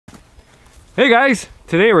Hey guys,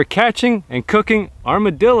 today we're catching and cooking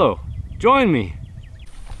armadillo. Join me.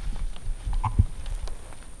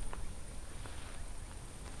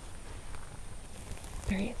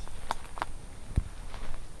 There he is.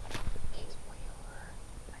 He's way over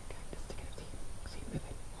that cactus to get a team. See him moving.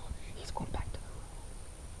 He's going back to the road.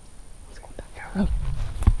 He's going back to the road.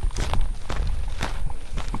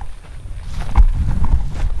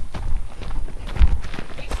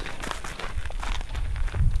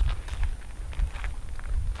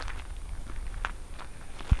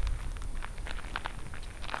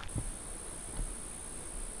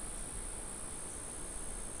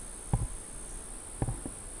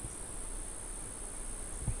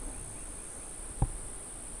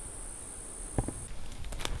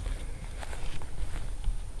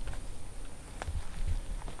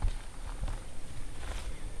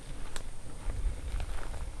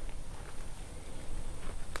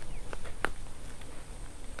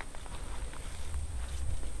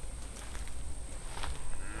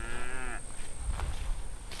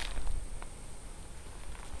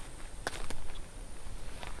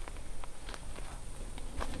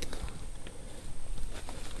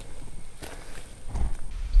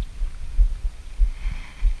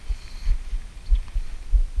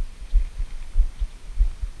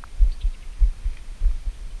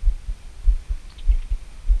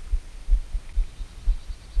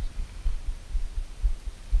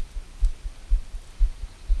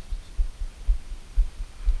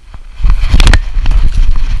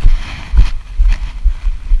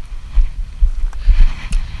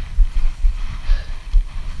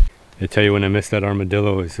 I tell you, when I missed that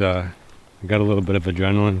armadillo, I got a little bit of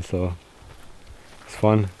adrenaline, so it's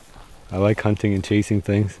fun. I like hunting and chasing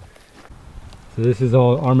things. So this is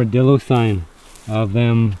all armadillo sign of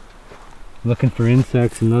them looking for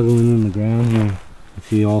insects and nuzzling in the ground here. You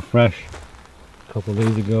see, all fresh a couple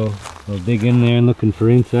days ago. They'll dig in there and looking for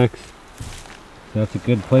insects. So that's a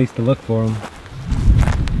good place to look for them.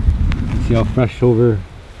 See how fresh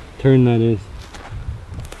overturned that is.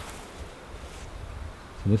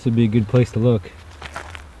 So this would be a good place to look.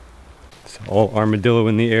 It's all armadillo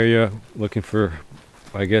in the area looking for,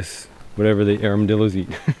 I guess, whatever the armadillos eat.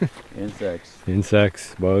 Insects.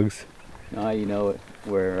 Insects, bugs. Now you know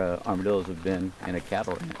where armadillos have been in a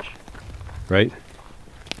cattle ranch. Right?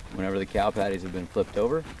 Whenever the cow patties have been flipped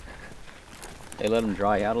over, they let them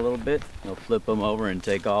dry out a little bit. They'll flip them over and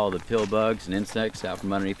take all the pill bugs and insects out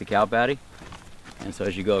from underneath the cow patty. And so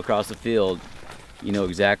as you go across the field, you know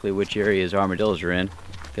exactly which areas armadillos are in,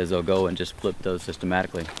 because they'll go and just flip those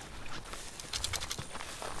systematically.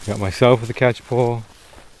 Got myself with the catch pole.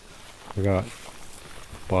 I got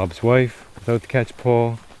Bob's wife without the catch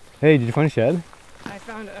pole. Hey, did you find a shed? I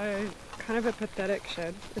found a kind of a pathetic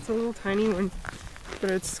shed. It's a little tiny one,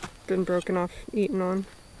 but it's been broken off, eaten on.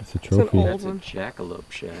 It's a trophy. It's an old That's one. a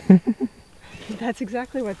jackalope shed. That's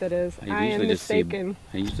exactly what that is. I am I mistaken.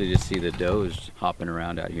 usually just see the does hopping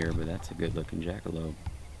around out here, but that's a good looking jackalope.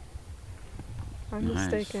 I'm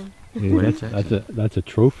Nice. mistaken. Yeah, That's that's a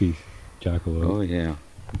trophy jackalope. Oh yeah,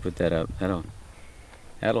 put that up.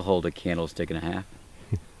 That'll hold a candlestick and a half.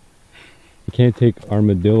 You can't take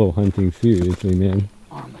armadillo hunting seriously, man.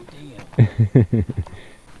 Armadillo.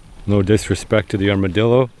 No disrespect to the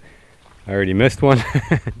armadillo. I already missed one.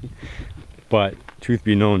 But truth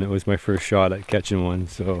be known, it was my first shot at catching one,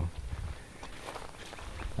 so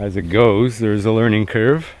as it goes, there's a learning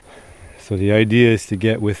curve. So the idea is to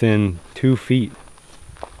get within 2 feet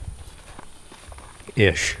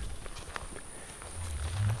ish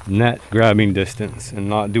net grabbing distance and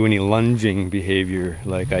not do any lunging behavior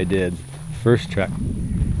like I did first try.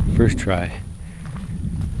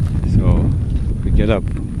 So if we get up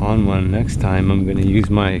on one next time, I'm going to use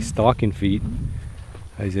my stocking feet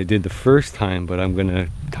as I did the first time, but I'm going to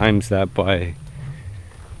times that by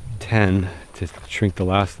 10 to shrink the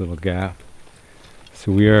last little gap.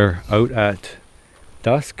 So we are out at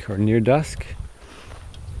dusk or near dusk,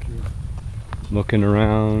 looking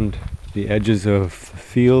around the edges of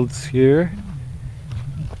fields here,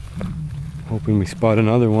 hoping we spot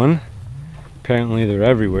another one. Apparently they're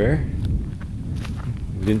everywhere.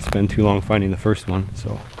 We didn't spend too long finding the first one,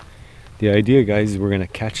 so the idea, guys, is we're going to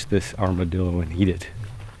catch this armadillo and eat it.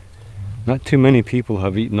 Not too many people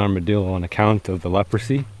have eaten armadillo on account of the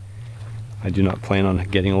leprosy. I do not plan on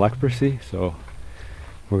getting leprosy, so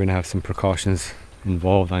we're going to have some precautions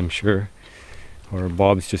involved, I'm sure. Or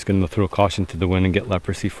Bob's just going to throw caution to the wind and get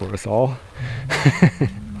leprosy for us all.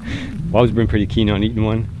 Bob's been pretty keen on eating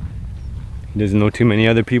one. He doesn't know too many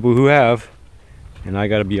other people who have. And I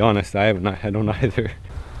gotta be honest, I don't either.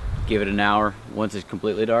 Give it an hour. Once it's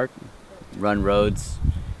completely dark, run roads,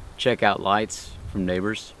 check out lights from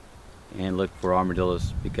neighbors. and look for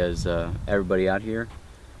armadillos, because everybody out here,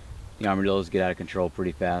 the armadillos get out of control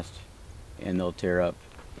pretty fast and they'll tear up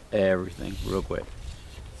everything real quick.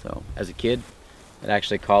 So as a kid, I'd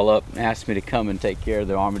actually call up and ask me to come and take care of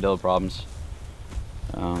the armadillo problems.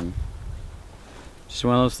 Just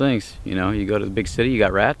one of those things, you know, you go to the big city, you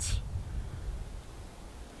got rats,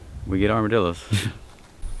 we get armadillos.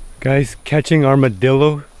 Guys, catching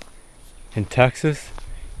armadillo in Texas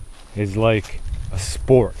is like a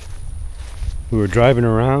sport. We were driving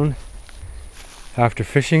around after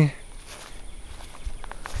fishing,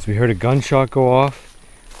 so we heard a gunshot go off.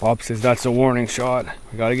 Bob says that's a warning shot,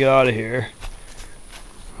 we gotta get out of here.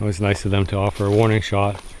 It was nice of them to offer a warning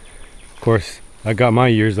shot. Of course, I got my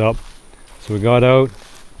ears up, so we got out,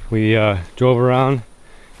 we drove around,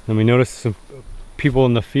 and we noticed some people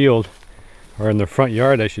in the field, or in the front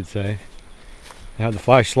yard I should say. They had the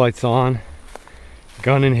flashlights on,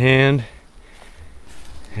 gun in hand,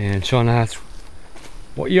 and Sean asked,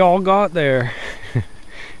 "What y'all got there?"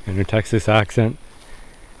 in a Texas accent.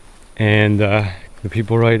 And the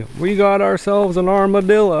people write, "We got ourselves an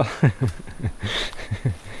armadillo."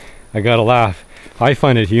 I gotta laugh. I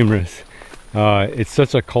find it humorous. It's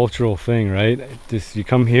such a cultural thing, right? Just you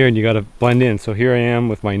come here and you gotta blend in. So here I am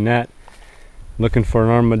with my net looking for an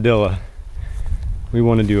armadillo. We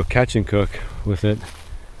want to do a catch and cook with it.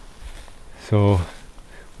 So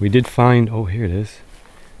we did find, oh, here it is.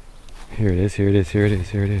 Here it is, here it is, here it is,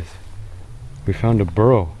 here it is. We found a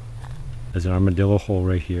burrow. There's an armadillo hole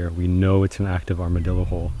right here. We know it's an active armadillo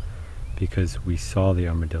hole because we saw the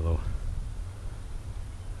armadillo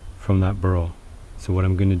from that burrow. So what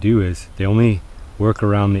I'm going to do is, they only work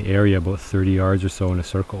around the area about 30 yards or so in a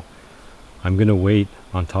circle. I'm going to wait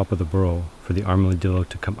on top of the burrow for the armadillo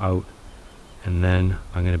to come out, and then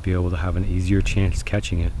I'm going to be able to have an easier chance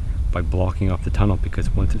catching it by blocking off the tunnel,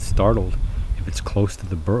 because once it's startled, if it's close to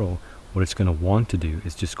the burrow, what it's going to want to do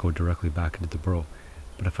is just go directly back into the burrow.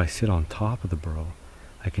 But if I sit on top of the burrow,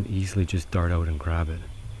 I can easily just dart out and grab it.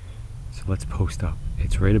 So let's post up.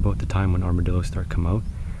 It's right about the time when armadillos start come out.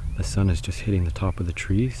 The sun is just hitting the top of the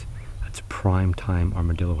trees. That's prime time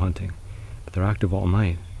armadillo hunting. But they're active all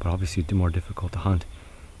night, but obviously more difficult to hunt.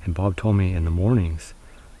 And Bob told me in the mornings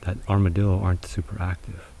that armadillo aren't super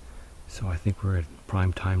active. So I think we're at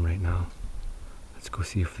prime time right now. Let's go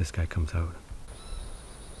see if this guy comes out.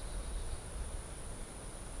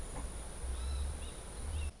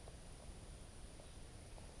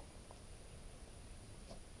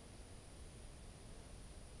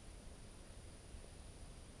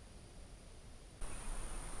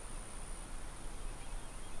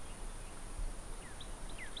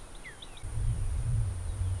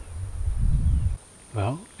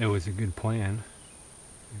 Well, it was a good plan.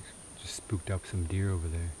 Just spooked up some deer over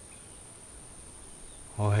there.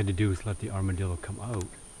 All I had to do was let the armadillo come out,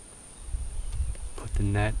 put the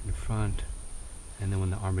net in front, and then when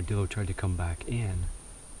the armadillo tried to come back in,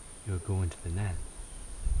 it would go into the net.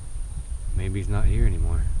 Maybe he's not here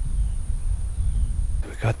anymore.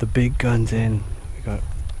 We got the big guns in. We got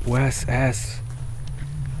Wes S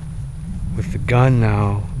with the gun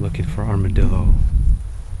now, looking for armadillo.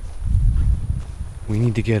 We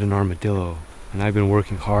need to get an armadillo, and I've been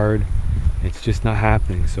working hard. It's just not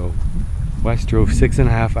happening. So Wes drove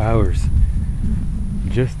 6.5 hours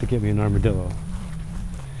just to get me an armadillo.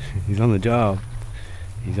 He's on the job.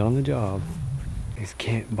 He's on the job. Just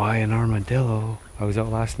can't buy an armadillo. I was out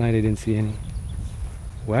last night, I didn't see any.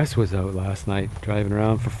 Wes was out last night driving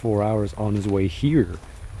around for 4 hours on his way here.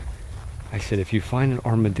 I said, if you find an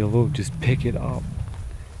armadillo, just pick it up.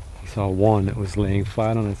 He saw one that was laying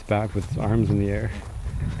flat on its back with its arms in the air.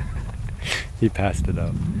 He passed it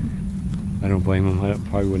up. I don't blame him. I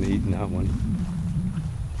probably wouldn't have eaten that one.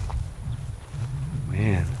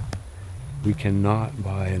 Man, we cannot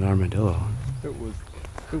buy an armadillo. It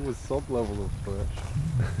was sub-level of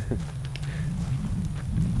fresh.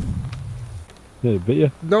 Did it bit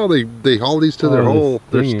you? No, they haul these to their hole.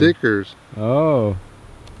 They're stickers. Oh.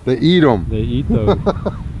 They eat them. They eat those.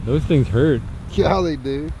 Those things hurt. Yeah, they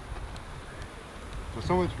do. Well,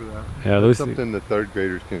 so much for that. Yeah, that's something the third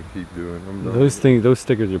graders can keep doing. Those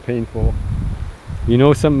stickers are painful. You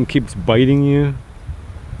know, something keeps biting you.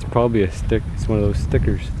 It's probably a stick. It's one of those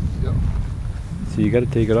stickers. Yep. So you got to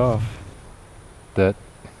take it off. That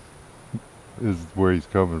is where he's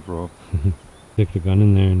coming from. Stick the gun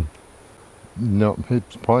in there and. No,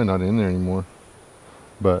 it's probably not in there anymore.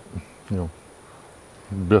 But you know,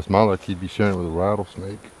 best of my luck, he'd be sharing it with a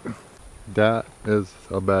rattlesnake. That is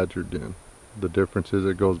a badger den. The difference is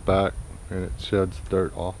it goes back and it sheds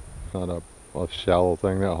dirt off. It's not a shallow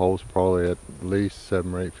thing. That hole's probably at least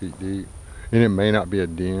 7 or 8 feet deep. And it may not be a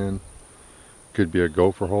den. Could be a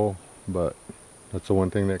gopher hole. but that's the one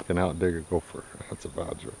thing that can outdig a gopher. That's a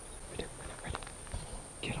badger. Ready.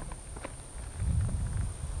 Get him.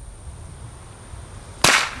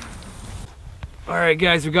 All right,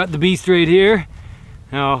 guys, we got the beast right here.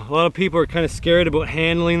 Now, a lot of people are kind of scared about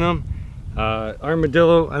handling them.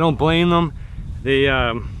 Armadillo, I don't blame them. They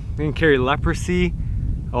can carry leprosy,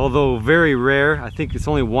 although very rare. I think it's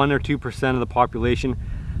only 1 or 2% of the population.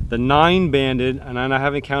 The 9-banded, and I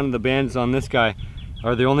haven't counted the bands on this guy,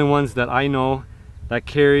 are the only ones that I know that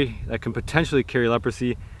can potentially carry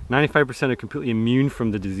leprosy. 95% are completely immune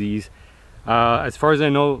from the disease. As far as I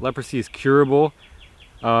know, leprosy is curable.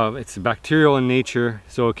 It's bacterial in nature,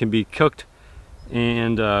 so it can be cooked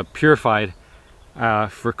and purified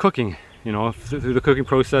for cooking. You know, through the cooking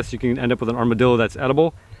process, you can end up with an armadillo that's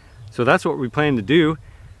edible. So that's what we plan to do.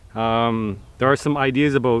 There are some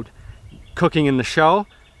ideas about cooking in the shell,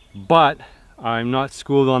 but I'm not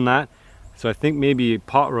schooled on that. So I think maybe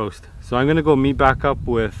pot roast. So I'm gonna go meet back up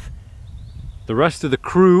with the rest of the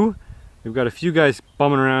crew. We've got a few guys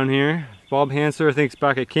bumming around here. Bob Hanser, I think, is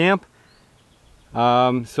back at camp.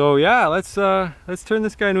 So yeah, let's turn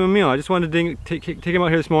this guy into a meal. I just wanted to take him out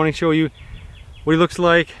here this morning, show you what he looks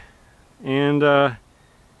like, and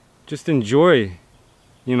just enjoy,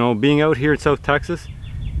 you know, being out here in South Texas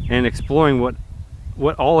and exploring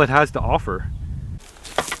what all it has to offer.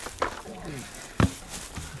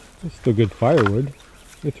 It's still good firewood.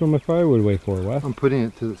 You throw my firewood away for, Wes? I'm putting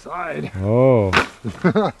it to the side. Oh.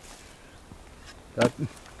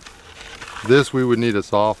 This we would need a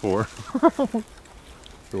saw for.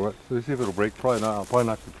 So what? So let's see if it'll break. Probably not. I'll probably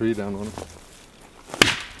knock the tree down on it.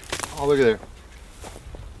 Oh, look at there.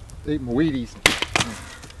 Ate my Wheaties.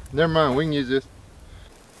 Never mind, we can use this.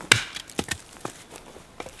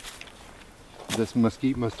 This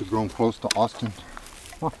mesquite must have grown close to Austin.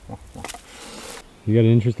 You got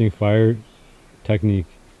an interesting fire technique.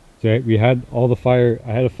 So we had all the fire,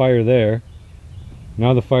 I had a fire there.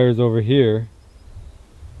 Now the fire's over here.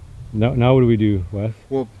 Now what do we do, Wes?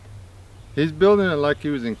 Well, he's building it like he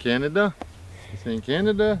was in Canada. He's in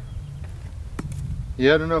Canada. He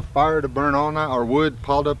had enough fire to burn all night, or wood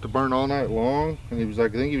piled up to burn all night long. And he was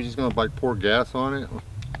like, I think he was just gonna like pour gas on it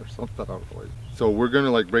or something. I don't know. So we're gonna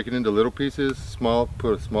like break it into little pieces,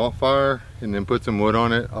 put a small fire, and then put some wood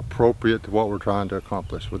on it, appropriate to what we're trying to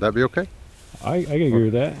accomplish. Would that be okay? I can agree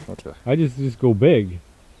with that. Okay. I just go big.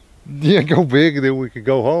 Yeah, go big, then we could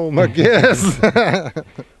go home, I guess.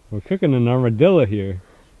 We're cooking an armadillo here.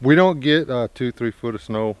 We don't get 2-3 foot of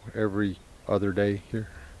snow every other day here.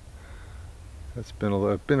 It's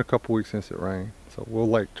been a couple weeks since it rained, so we'll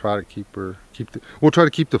like try to we'll try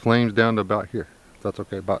to keep the flames down to about here. If that's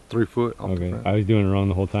okay, about 3 foot. Off Okay, the I was doing it wrong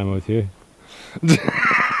the whole time I was here.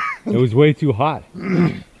 It was way too hot.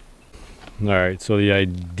 All right, so the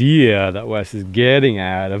idea that Wes is getting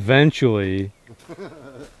at eventually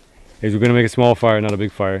is we're gonna make a small fire, not a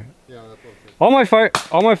big fire. Yeah, that's okay.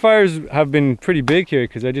 All my fires have been pretty big here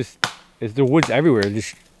because it's the woods everywhere.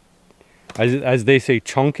 Just as they say,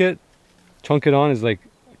 chunk it on is like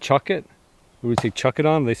chuck it. We would say chuck it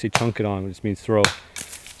on, they say chunk it on, which means throw.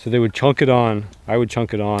 So they would chunk it on, I would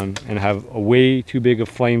chunk it on and have a way too big of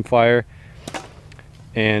flame fire,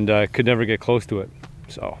 and could never get close to it.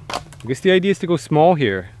 So I guess the idea is to go small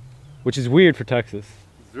here, which is weird for Texas.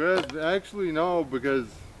 Actually no, because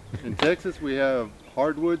in Texas we have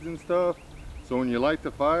hardwoods and stuff, so when you light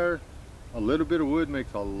the fire, a little bit of wood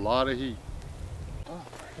makes a lot of heat.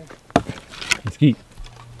 Mesquite.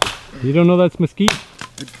 You don't know that's mesquite?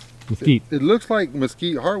 Mesquite. It looks like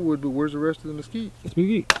mesquite hardwood, but where's the rest of the mesquite? It's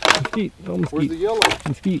mesquite. Mesquite. Oh, mesquite. Where's the yellow?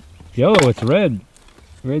 Mesquite. Yellow, it's red.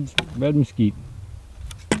 Red mesquite.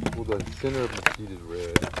 Well, the center of the mesquite is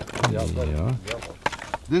red. Yeah. Is yellow.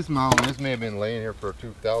 This mountain, this may have been laying here for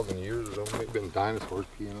 2,000 years or so. May have been dinosaurs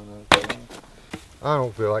peeing on that. I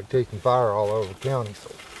don't feel like taking fire all over the county, so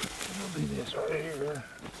I'll do this right here.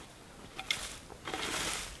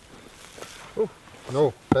 Oh,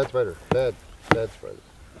 no, that's better. That's better.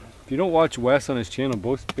 If you don't watch Wes on his channel,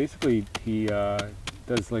 basically he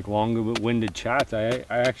does like long-winded chats. I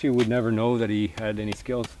actually would never know that he had any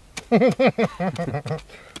skills.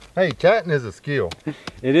 Hey, chatting is a skill.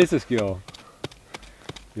 It is a skill.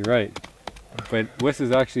 You're right. But Wes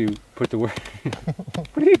has actually put the work.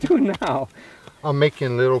 What are you doing now? I'm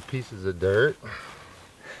making little pieces of dirt.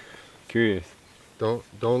 Curious. Don't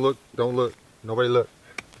look. Nobody look.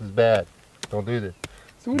 This is bad. Don't do this.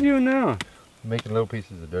 So what are you doing now? Making little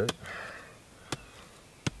pieces of dirt.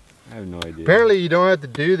 I have no idea. Apparently you don't have to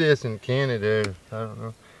do this in Canada. I don't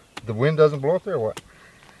know. The wind doesn't blow up there or what?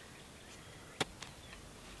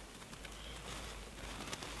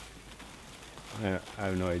 I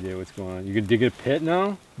have no idea what's going on. You could dig a pit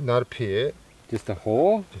now? Not a pit. Just a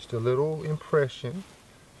hole? Just a little impression.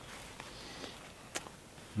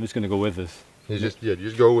 I'm just gonna go with this.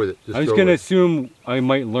 Just go with it. I was gonna assume I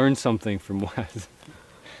might learn something from Wes.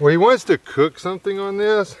 Well, he wants to cook something on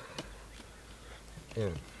this.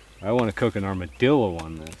 And I want to cook an armadillo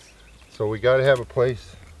on this. so we got to have a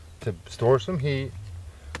place to store some heat,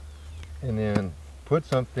 and then put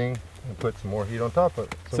something and put some more heat on top of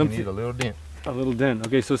it. So we need a little dent. A little dent.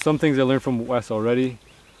 Okay, so some things I learned from Wes already.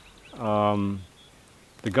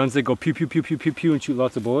 The guns that go pew pew pew pew pew pew and shoot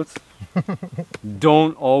lots of bullets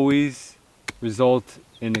don't always result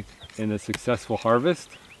in a successful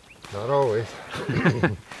harvest. Not always.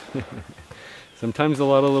 Sometimes a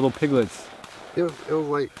lot of little piglets. It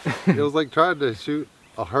was like trying to shoot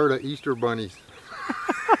a herd of Easter bunnies.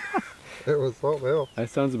 It was something else. That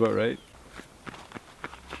sounds about right.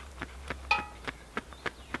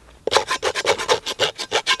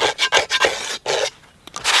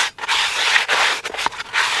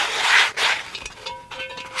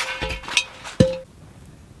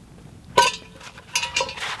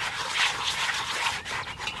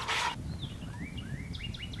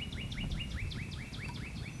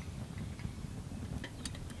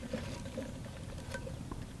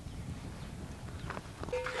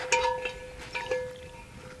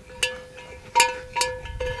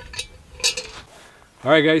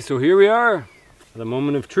 Alright guys, so here we are, the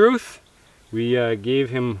moment of truth. We gave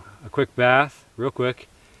him a quick bath, real quick,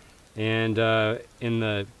 and in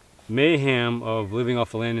the mayhem of living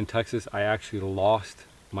off the land in Texas, I actually lost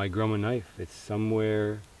my Grumman knife. It's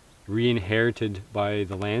somewhere re-inherited by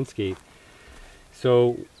the landscape.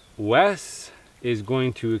 So Wes is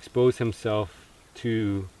going to expose himself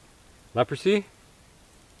to leprosy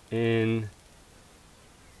and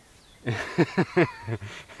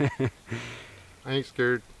I ain't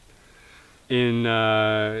scared. in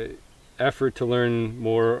effort to learn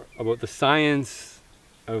more about the science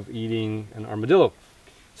of eating an armadillo.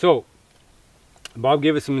 So Bob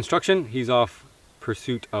gave us some instruction. He's off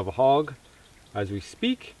pursuit of a hog as we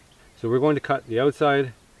speak. So we're going to cut the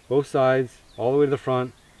outside, both sides, all the way to the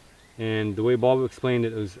front. And the way Bob explained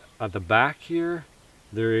it was at the back here,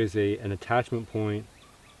 there is an attachment point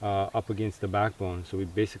up against the backbone. So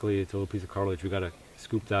it's a little piece of cartilage. We got to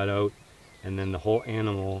scoop that out, and then the whole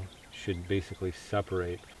animal should basically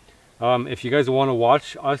separate. If you guys want to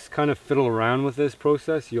watch us kind of fiddle around with this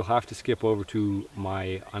process, you'll have to skip over to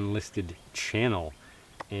my unlisted channel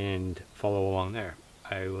and follow along there.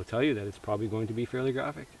 I will tell you that it's probably going to be fairly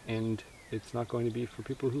graphic, and it's not going to be for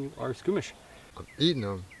people who are squeamish. I'm eating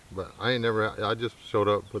them, but I just showed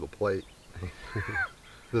up with a plate.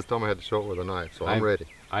 This time I had to show it with a knife, so I'm ready.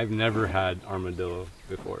 I've never had armadillo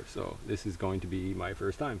before, so this is going to be my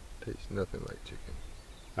first time. Tastes nothing like chicken.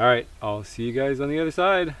 Alright, I'll see you guys on the other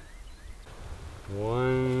side.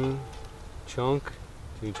 One chunk,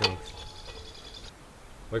 two chunks.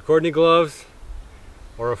 My Courtney gloves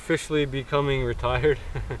are officially becoming retired.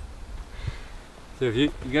 So if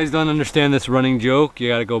you guys don't understand this running joke, you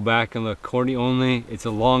gotta go back and look. Courtney only. It's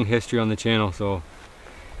a long history on the channel, so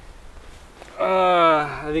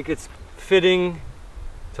I think it's fitting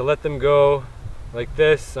to let them go like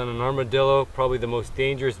this on an armadillo, probably the most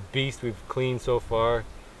dangerous beast we've cleaned so far,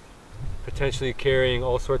 potentially carrying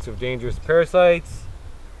all sorts of dangerous parasites,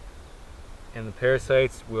 and the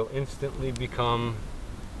parasites will instantly become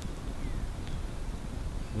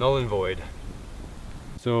null and void.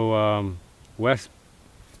 So Wes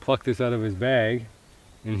plucked this out of his bag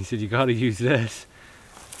and he said, you got to use this.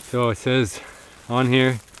 So it says on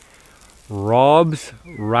here, Rob's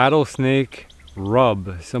rattlesnake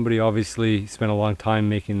rub. Somebody obviously spent a long time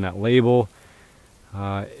making that label.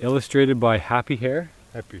 Illustrated by Happy Hair.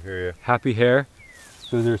 Happy Hair, yeah. Happy Hair.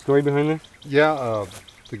 So is there a story behind this? Yeah,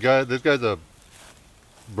 this guy's a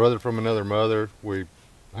brother from another mother. We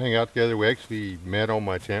hang out together. We actually met on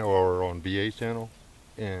my channel, or on BA's channel,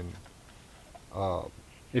 and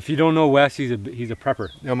if you don't know Wes, he's a prepper.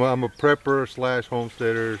 I'm a prepper slash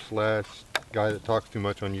homesteader slash guy that talks too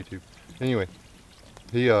much on YouTube. Anyway,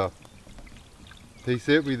 he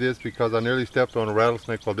sent me this because I nearly stepped on a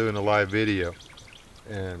rattlesnake while doing a live video,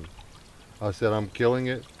 and I said I'm killing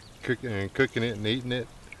it, cooking it and eating it.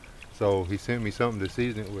 So he sent me something to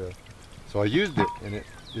season it with. So I used it, and it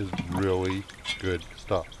is really good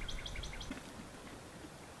stuff.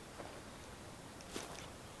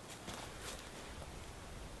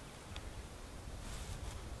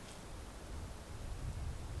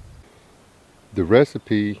 The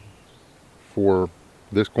recipe for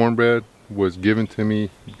this cornbread was given to me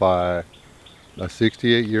by a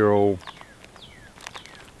 68-year-old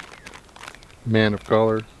man of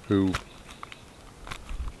color who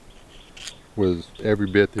was every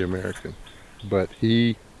bit the American. But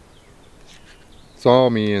he saw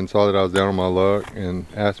me and saw that I was down on my luck and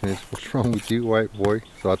asked me, "What's wrong with you, white boy?"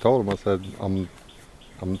 So I told him, I said,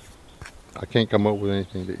 I can't come up with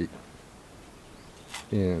anything to eat.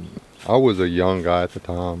 And I was a young guy at the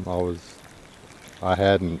time. I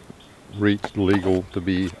hadn't reached legal to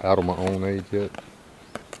be out of my own age yet.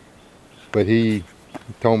 But he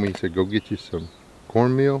told me, he said, "Go get you some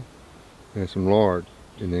cornmeal and some lard,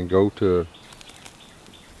 and then go to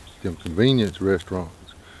them convenience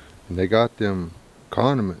restaurants, and they got them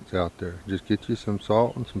condiments out there. Just get you some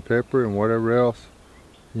salt and some pepper and whatever else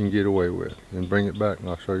you can get away with, and bring it back and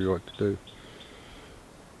I'll show you what to do."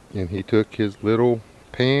 And he took his little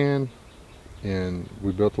pan and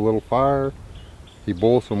we built a little fire. He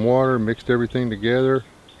boiled some water, mixed everything together,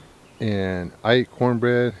 and I ate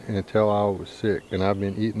cornbread until I was sick, and I've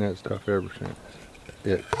been eating that stuff ever since.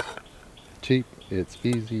 It's cheap, it's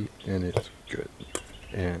easy, and it's good.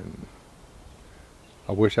 And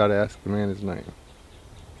I wish I'd asked the man his name.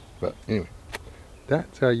 But anyway,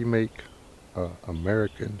 that's how you make an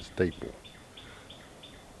American staple.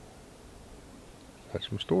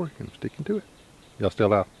 That's my story, and I'm sticking to it. Y'all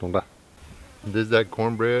still out, don't die. This is that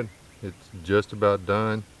cornbread. It's just about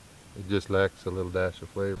done. It just lacks a little dash of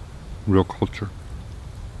flavor. Real culture.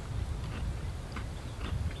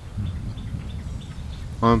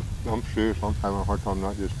 I'm serious. I'm having a hard time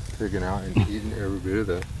not just picking out and eating every bit of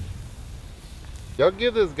that. Y'all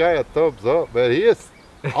give this guy a thumbs up, man. He is.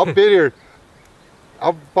 I've been here.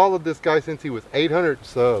 I've followed this guy since he was 800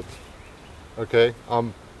 subs. Okay,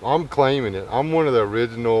 I'm claiming it. I'm one of the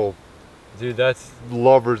original. Dude, that's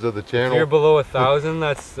lovers of the channel. If you're below 1,000,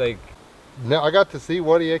 that's like. Now I got to see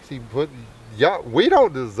what he actually put. Yeah, we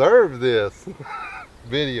don't deserve this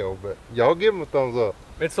video, but y'all give him a thumbs up.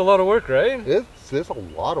 It's a lot of work, right? It's a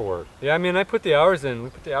lot of work. Yeah, I mean, I put the hours in. We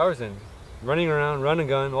put the hours in. Running around, run and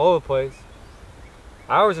gun, all over the place.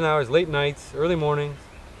 Hours and hours, late nights, early mornings.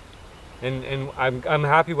 And I'm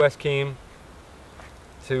happy Wes came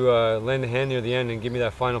to lend a hand near the end and give me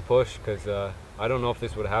that final push, because I don't know if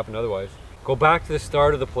this would have happened otherwise. Go back to the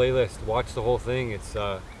start of the playlist. Watch the whole thing. It's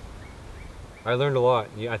I learned a lot.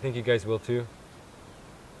 I think you guys will too.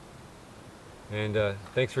 And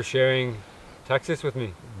thanks for sharing Texas with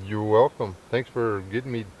me. You're welcome. Thanks for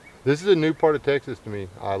getting me. This is a new part of Texas to me.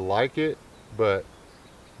 I like it, but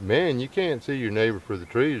man, you can't see your neighbor for the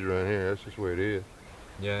trees around here. That's just the way it is.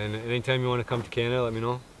 Yeah, and anytime you want to come to Canada, let me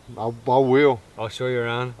know. I will. I'll show you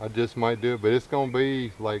around. I just might do it, but it's gonna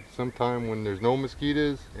be like sometime when there's no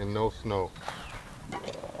mosquitoes and no snow.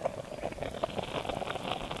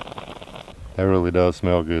 That really does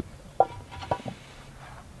smell good.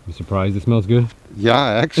 You surprised it smells good? Yeah,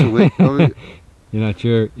 actually. I mean, you're not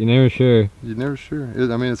sure. You're never sure. You're never sure.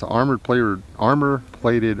 I mean, it's an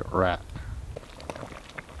armor-plated rat.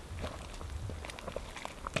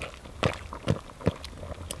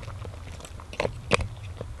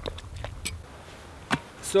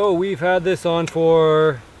 So we've had this on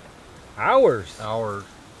for hours.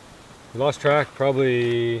 We lost track,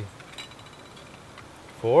 probably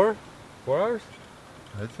 4 hours?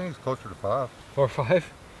 I think it's closer to 5. 4 or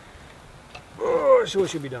 5? Oh, so it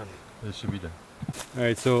should be done. It should be done. All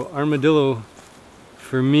right, so armadillo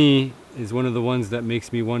for me is one of the ones that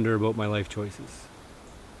makes me wonder about my life choices.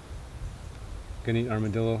 Gonna eat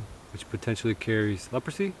armadillo, which potentially carries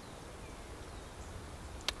leprosy.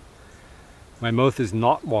 My mouth is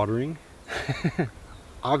not watering.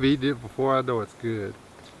 I've eaten it before. I know it's good.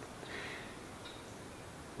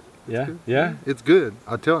 Yeah, good. Yeah. It's good.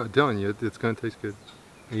 I'm telling you, it's gonna taste good.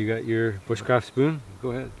 You got your bushcraft spoon?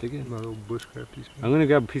 Go ahead, dig in. My little bushcrafty spoon. I'm gonna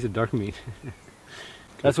grab a piece of dark meat.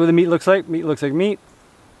 That's what the meat looks like. Meat looks like meat.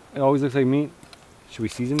 It always looks like meat. Should we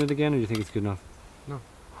season it again, or do you think it's good enough? No.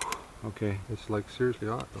 Okay. It's like seriously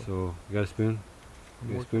hot though. So, you got a spoon?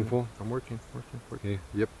 You got a spoonful? I'm working. Okay.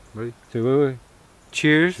 Yep, ready? So, wait.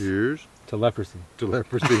 Cheers. Cheers. To leprosy. To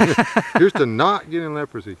leprosy. Here's to not getting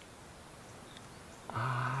leprosy.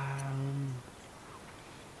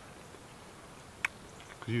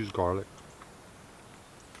 Could use garlic.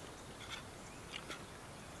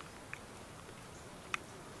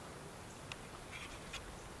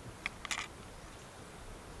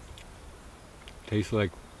 Tastes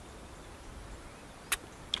like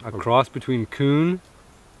a cross between coon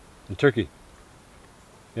and turkey.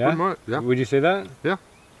 Yeah? Pretty much, yeah. Would you say that? Yeah.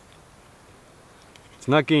 It's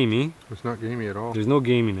not gamey. It's not gamey at all. There's no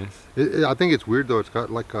gaminess. I think it's weird though. It's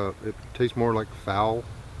got like it tastes more like fowl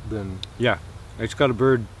than... Yeah. It's got a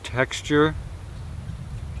bird texture.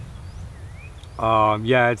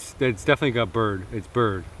 Yeah, it's definitely got bird. It's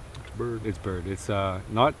bird. It's bird. It's bird. It's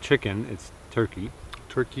not chicken, it's turkey.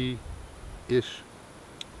 Turkey ish,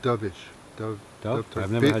 dove-ish, dove Dove? type.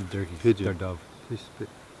 I've never had turkeys. Pigeon. They're dove. Tastes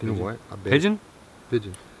you know what? I bet. Pigeon?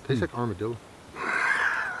 Pigeon. Tastes like armadillo.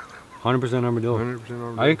 100% armadillo. 100%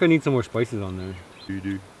 armadillo. I think I need some more spices on there. You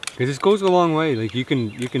do. Because this goes a long way. Like you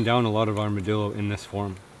can down a lot of armadillo in this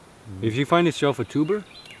form. If you find yourself a tuber,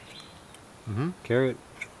 carrot.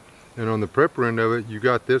 And on the prepper end of it, you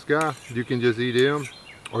got this guy. You can just eat him,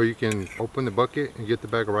 or you can open the bucket and get the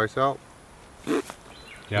bag of rice out.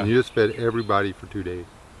 Yeah. And you just fed everybody for 2 days.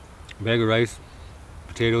 Bag of rice,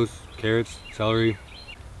 potatoes, carrots, celery.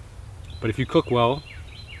 But if you cook well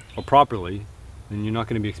or properly, then you're not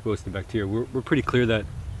going to be exposed to bacteria. We're pretty clear that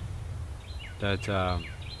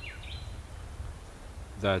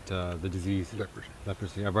the disease,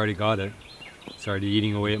 leprosy, I've already got it. Started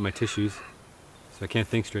eating away at my tissues, so I can't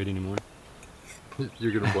think straight anymore.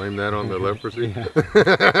 You're gonna blame that on the leprosy?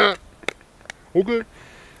 Okay.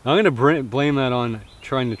 I'm gonna blame that on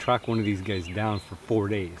trying to track one of these guys down for 4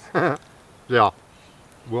 days. Yeah.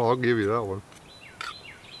 Well, I'll give you that one.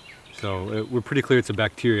 So we're pretty clear it's a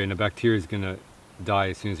bacteria, and the bacteria is gonna die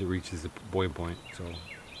as soon as it reaches the boiling point. So,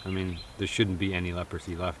 I mean, there shouldn't be any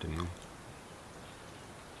leprosy left anymore.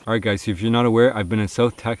 Alright guys, so if you're not aware, I've been in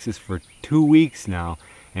South Texas for 2 weeks now,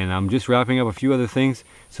 and I'm just wrapping up a few other things,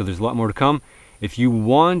 so there's a lot more to come. If you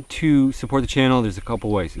want to support the channel, there's a couple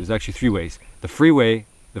ways. There's actually 3 ways. The free way,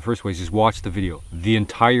 the first way is just watch the video, the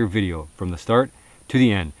entire video from the start to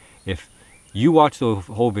the end. If you watch the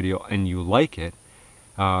whole video and you like it,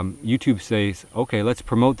 YouTube says, okay, let's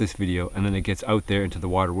promote this video, and then it gets out there into the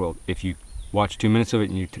wider world. If you watch 2 minutes of it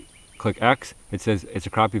and you click X, it says it's a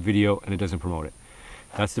crappy video and it doesn't promote it.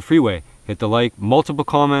 That's the free way. Hit the like, multiple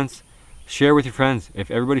comments, share with your friends.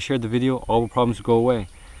 If everybody shared the video, all the problems will go away.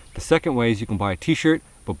 The second way is you can buy a t-shirt,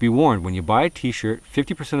 but be warned, when you buy a t-shirt,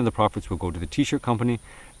 50% of the profits will go to the t-shirt company,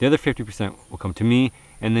 the other 50% will come to me,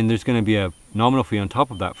 and then there's going to be a nominal fee on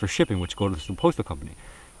top of that for shipping, which goes to the postal company.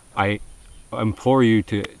 I implore you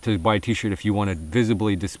to buy a t-shirt if you want to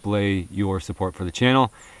visibly display your support for the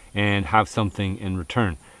channel and have something in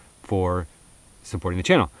return for supporting the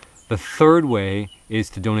channel. The third way is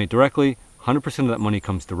to donate directly. 100% of that money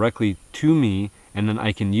comes directly to me, and then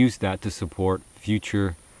I can use that to support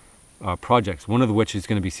future projects. One of which is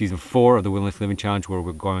going to be season 4 of the Wilderness Living Challenge, where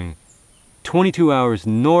we're going 22 hours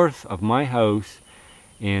north of my house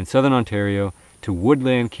in southern Ontario to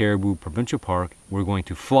Woodland Caribou Provincial Park. We're going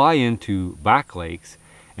to fly into Back Lakes,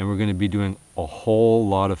 and we're going to be doing a whole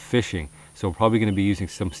lot of fishing. So we're probably going to be using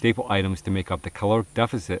some staple items to make up the caloric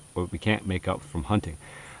deficit what we can't make up from hunting.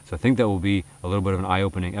 So I think that will be a little bit of an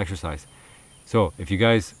eye-opening exercise. So if you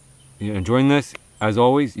guys are enjoying this, as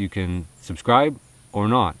always, you can subscribe or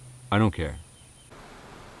not. I don't care.